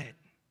to earn it.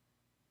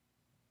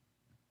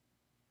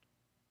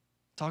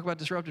 Talk about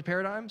disrupted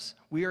paradigms.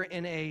 We are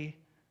in a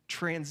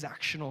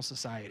transactional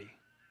society.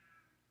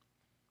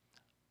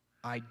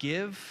 I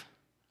give,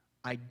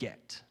 I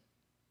get.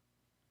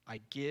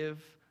 I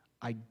give,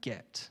 I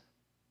get.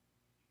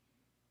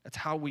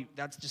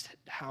 That's just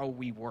how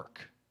we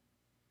work.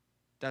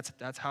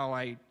 That's how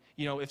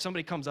if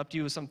somebody comes up to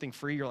you with something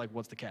free, you're like,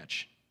 what's the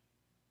catch?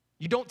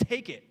 You don't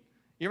take it.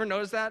 You ever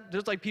notice that?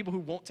 There's like people who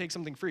won't take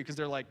something free because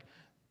they're like,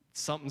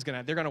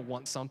 they're gonna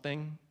want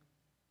something.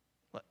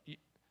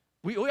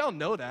 We all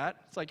know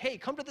that. It's like, hey,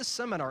 come to this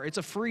seminar. It's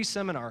a free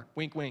seminar.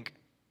 Wink, wink.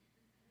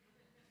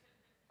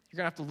 You're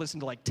gonna have to listen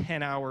to like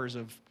 10 hours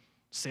of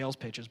sales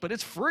pitches, but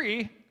it's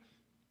free.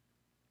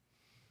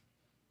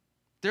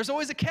 There's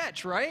always a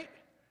catch, right?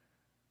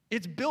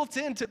 It's built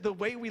into the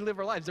way we live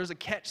our lives. There's a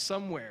catch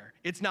somewhere.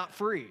 It's not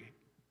free.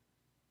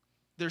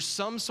 There's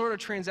some sort of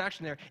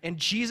transaction there. And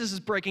Jesus is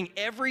breaking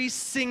every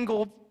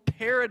single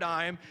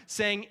paradigm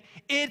saying,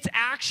 it's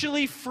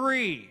actually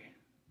free.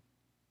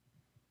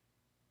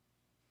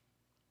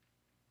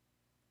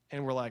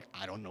 And we're like,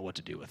 I don't know what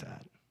to do with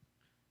that.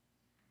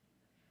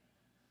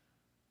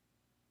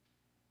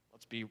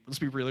 Let's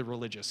be really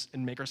religious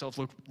and make ourselves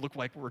look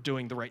like we're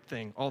doing the right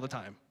thing all the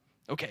time.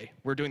 Okay,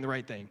 we're doing the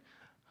right thing.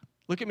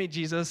 Look at me,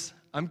 Jesus.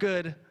 I'm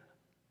good.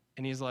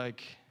 And he's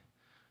like,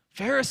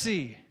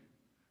 Pharisee,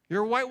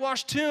 you're a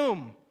whitewashed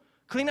tomb.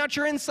 Clean out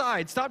your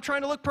inside. Stop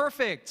trying to look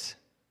perfect.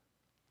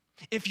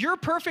 If you're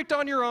perfect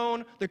on your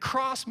own, the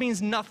cross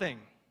means nothing.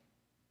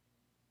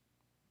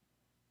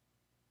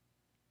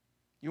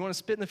 You want to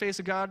spit in the face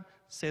of God?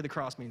 Say the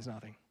cross means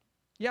nothing.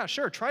 Yeah,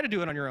 sure, try to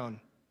do it on your own.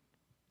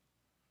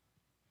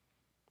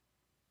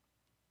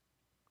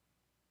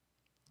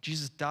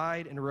 Jesus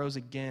died and rose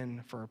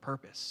again for a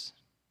purpose.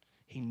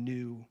 He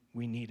knew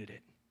we needed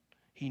it.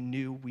 He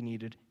knew we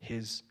needed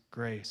his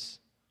grace.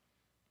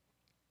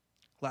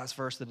 Last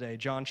verse of the day,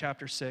 John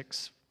chapter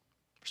 6,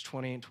 verse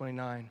 20 and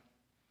 29.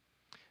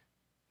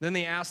 Then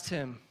they asked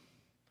him,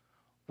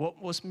 what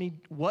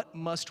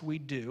must we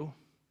do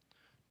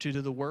to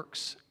do the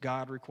works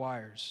God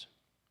requires?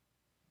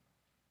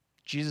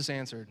 Jesus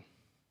answered,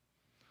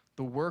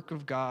 the work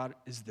of God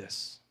is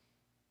this,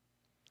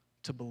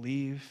 to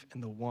believe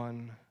in the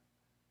one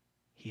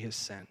he has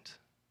sent.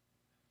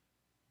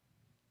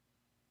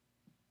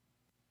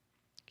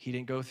 He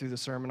didn't go through the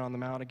Sermon on the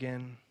Mount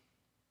again.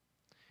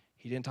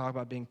 He didn't talk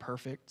about being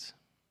perfect.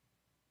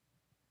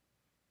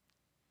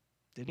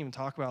 Didn't even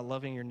talk about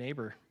loving your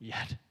neighbor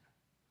yet.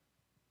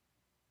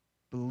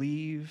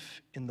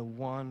 Believe in the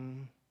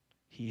one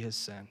he has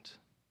sent.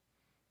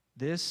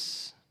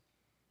 This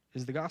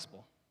is the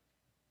gospel.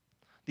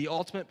 The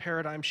ultimate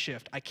paradigm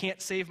shift. I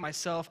can't save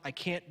myself. I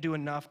can't do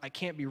enough. I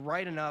can't be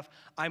right enough.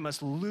 I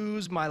must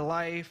lose my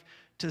life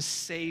to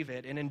save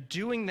it. And in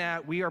doing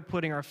that, we are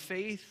putting our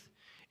faith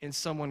in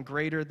someone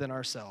greater than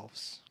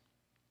ourselves.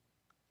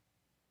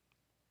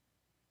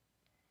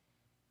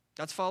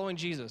 That's following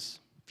Jesus.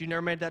 If you've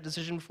never made that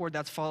decision before,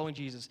 that's following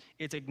Jesus.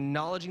 It's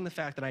acknowledging the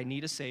fact that I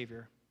need a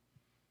Savior.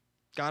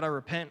 God, I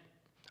repent.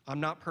 I'm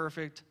not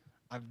perfect.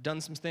 I've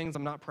done some things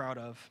I'm not proud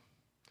of.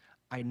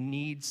 I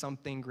need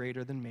something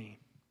greater than me.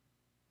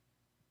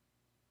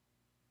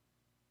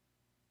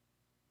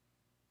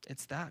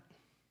 It's that.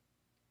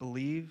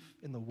 Believe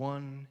in the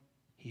one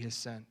he has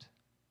sent.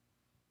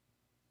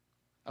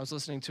 I was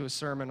listening to a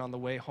sermon on the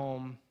way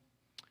home.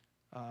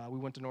 We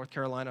went to North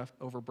Carolina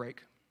over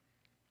break.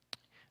 I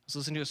was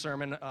listening to a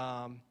sermon,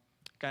 a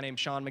guy named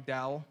Sean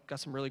McDowell, got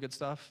some really good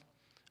stuff.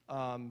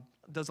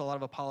 Does a lot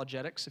of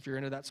apologetics, if you're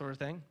into that sort of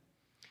thing.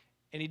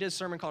 And he did a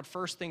sermon called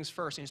First Things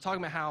First. And he's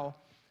talking about how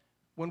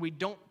when we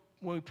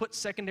put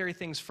secondary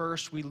things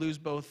first, we lose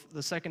both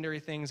the secondary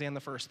things and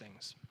the first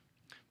things.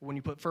 But when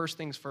you put first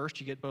things first,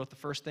 you get both the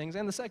first things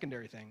and the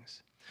secondary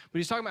things. But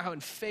he's talking about how in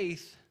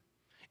faith,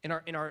 in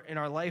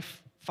our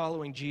life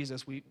following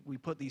Jesus, we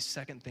put these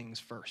second things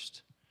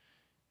first.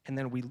 And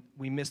then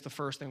we miss the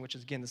first thing, which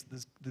is, again,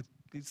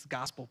 this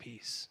gospel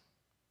piece.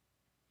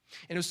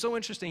 And it was so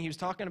interesting. He was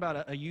talking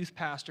about a youth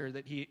pastor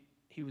that he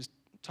was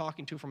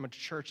talking to from a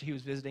church he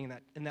was visiting,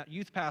 and that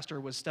youth pastor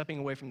was stepping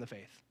away from the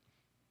faith.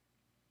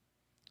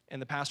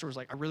 And the pastor was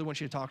like, I really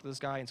want you to talk to this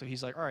guy. And so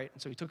he's like, all right.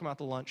 And so he took him out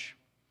to lunch.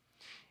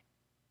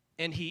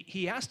 And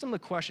he asked him the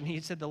question. He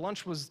said the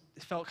lunch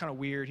felt kind of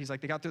weird. He's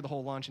like, they got through the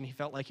whole lunch, and he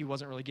felt like he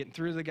wasn't really getting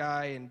through to the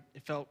guy, and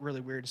it felt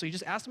really weird. So he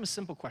just asked him a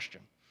simple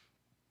question.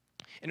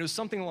 And it was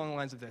something along the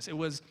lines of this. It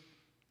was,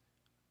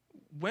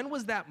 when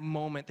was that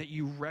moment that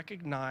you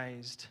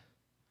recognized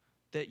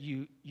that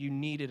you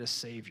needed a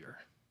Savior?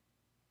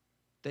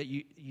 That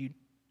you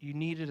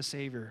needed a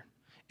Savior?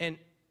 And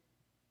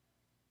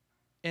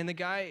the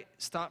guy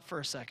stopped for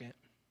a second.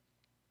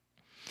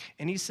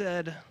 And he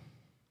said,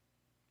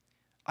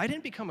 I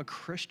didn't become a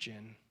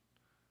Christian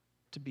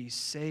to be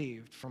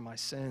saved from my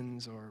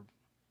sins. Or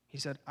he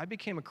said, I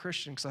became a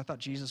Christian because I thought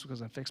Jesus was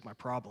going to fix my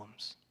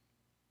problems.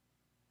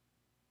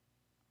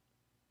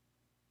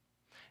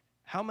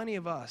 How many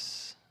of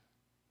us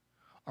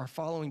are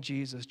following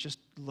Jesus just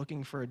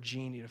looking for a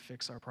genie to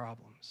fix our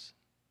problems?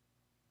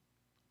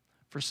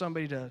 For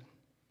somebody to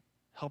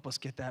help us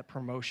get that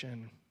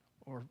promotion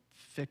or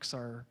fix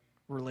our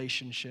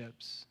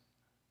relationships?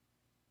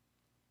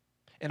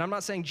 And I'm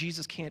not saying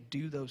Jesus can't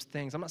do those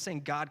things. I'm not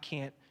saying God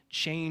can't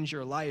change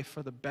your life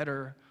for the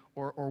better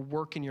or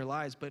work in your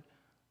lives, but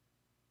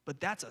But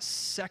that's a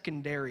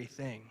secondary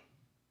thing.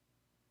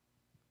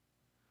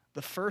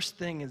 The first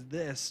thing is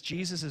this: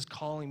 Jesus is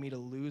calling me to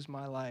lose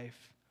my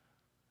life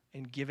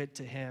and give it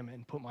to him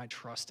and put my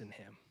trust in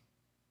him.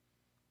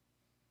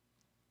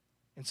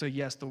 And so,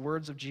 yes, the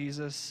words of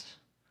Jesus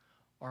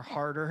are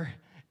harder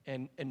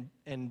and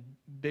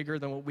bigger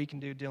than what we can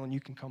do. Dylan,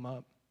 you can come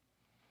up.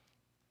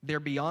 They're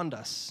beyond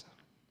us.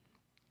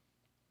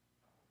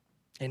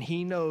 And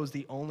he knows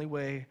the only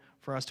way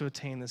for us to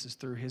attain this is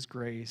through his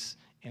grace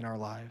in our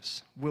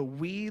lives. Will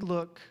we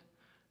look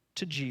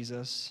to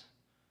Jesus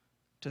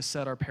to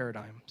set our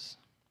paradigms?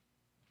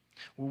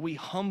 Will we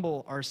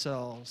humble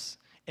ourselves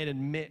and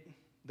admit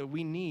that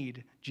we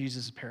need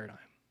Jesus' paradigm?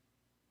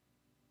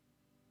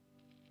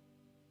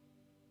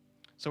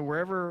 So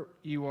wherever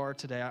you are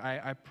today,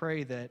 I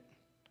pray that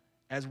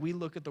as we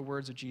look at the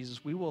words of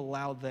Jesus, we will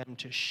allow them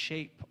to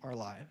shape our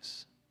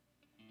lives,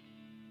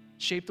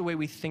 shape the way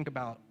we think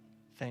about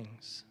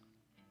things,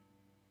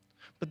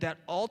 but that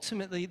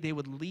ultimately they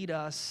would lead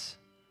us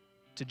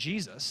to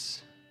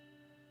Jesus,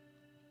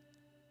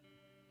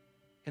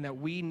 and that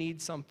we need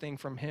something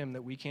from him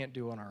that we can't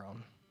do on our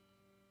own.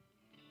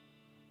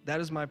 That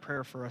is my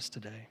prayer for us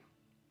today.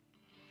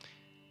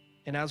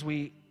 And as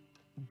we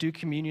do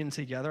communion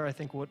together, I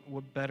think what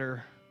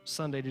better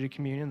Sunday to do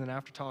communion than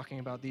after talking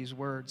about these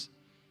words.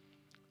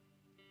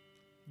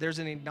 There's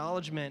an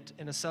acknowledgement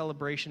and a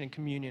celebration in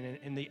communion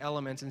in the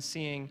elements, and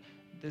seeing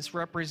this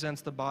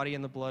represents the body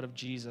and the blood of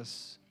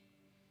Jesus.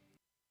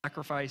 The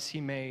sacrifice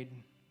he made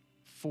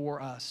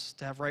for us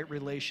to have right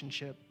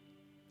relationship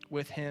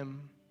with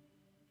him,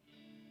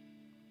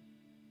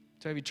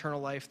 to have eternal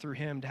life through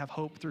him, to have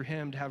hope through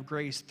him, to have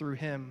grace through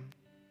him,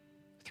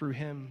 through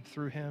him,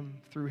 through him,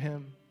 through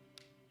him.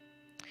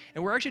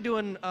 And we're actually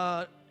doing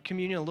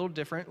communion a little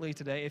differently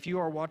today. If you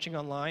are watching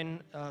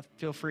online,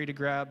 feel free to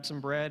grab some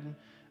bread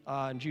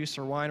and juice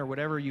or wine or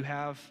whatever you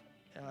have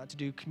to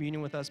do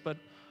communion with us. But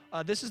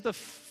this is the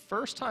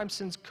first time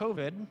since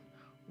COVID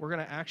we're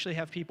going to actually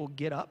have people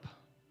get up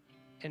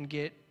and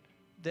get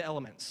the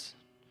elements.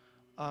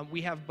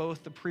 We have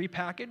both the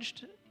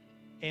prepackaged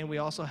and we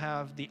also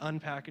have the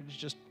unpackaged,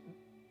 just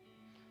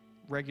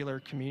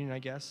regular communion, I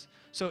guess.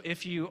 So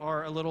if you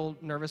are a little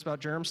nervous about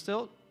germs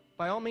still,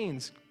 by all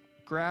means,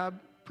 grab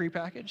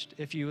prepackaged.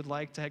 If you would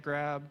like to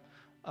grab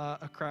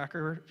a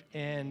cracker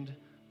and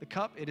the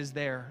cup, it is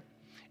there.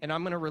 And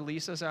I'm going to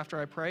release us after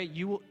I pray.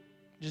 You will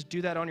just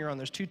do that on your own.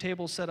 There's 2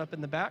 tables set up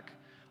in the back,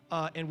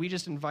 and we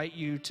just invite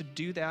you to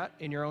do that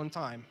in your own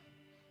time.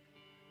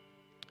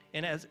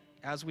 And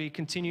as we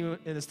continue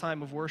in this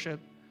time of worship,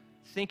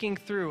 thinking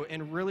through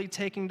and really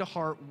taking to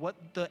heart what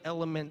the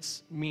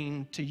elements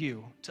mean to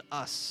you, to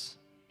us.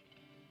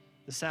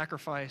 The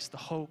sacrifice, the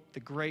hope, the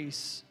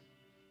grace,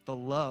 the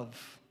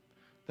love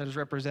that is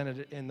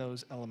represented in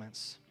those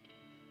elements.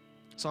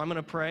 So I'm going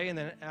to pray, and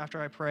then after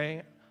I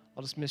pray,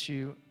 I'll dismiss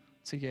you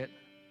to get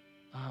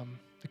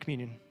the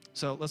communion.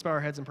 So let's bow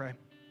our heads and pray.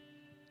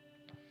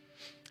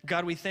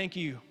 God, we thank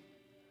you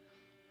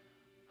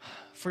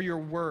for your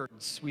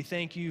words. We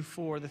thank you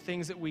for the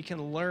things that we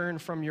can learn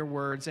from your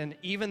words. And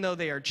even though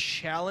they are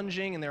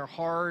challenging and they're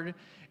hard,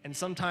 and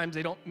sometimes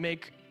they don't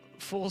make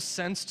full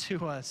sense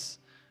to us,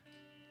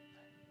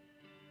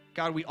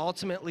 God, we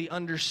ultimately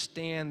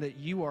understand that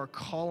you are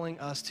calling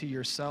us to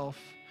yourself.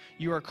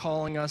 You are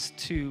calling us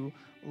to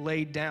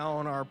lay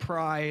down our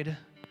pride.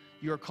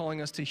 You are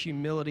calling us to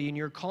humility, and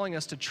you're calling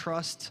us to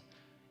trust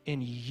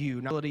in you.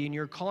 And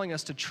you're calling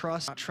us to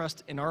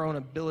trust in our own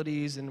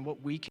abilities and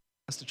what we can,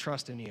 us to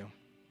trust in you.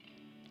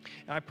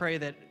 And I pray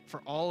that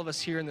for all of us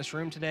here in this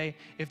room today,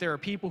 if there are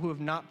people who have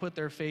not put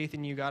their faith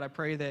in you, God, I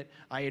pray that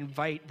I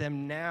invite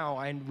them now,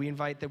 and we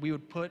invite that we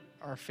would put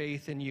our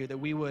faith in you, that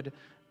we would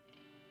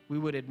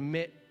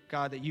admit,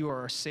 God, that you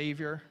are our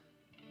Savior,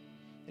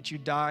 that you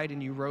died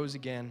and you rose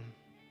again.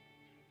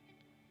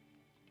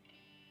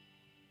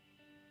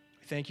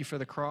 We thank you for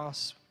the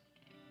cross,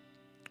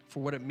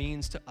 for what it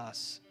means to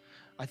us.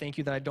 I thank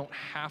you that I don't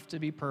have to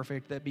be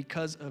perfect, that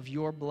because of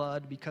your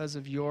blood, because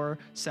of your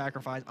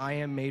sacrifice, I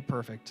am made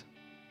perfect.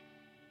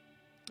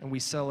 And we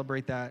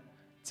celebrate that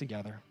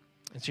together.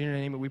 It's in your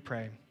name that we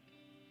pray.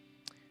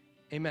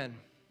 Amen.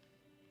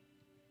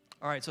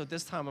 All right, so at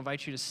this time, I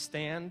invite you to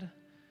stand,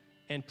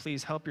 and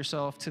please help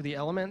yourself to the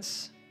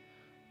elements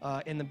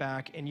in the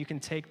back, and you can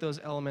take those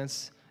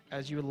elements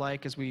as you would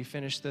like as we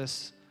finish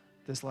this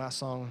last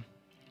song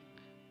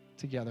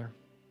together.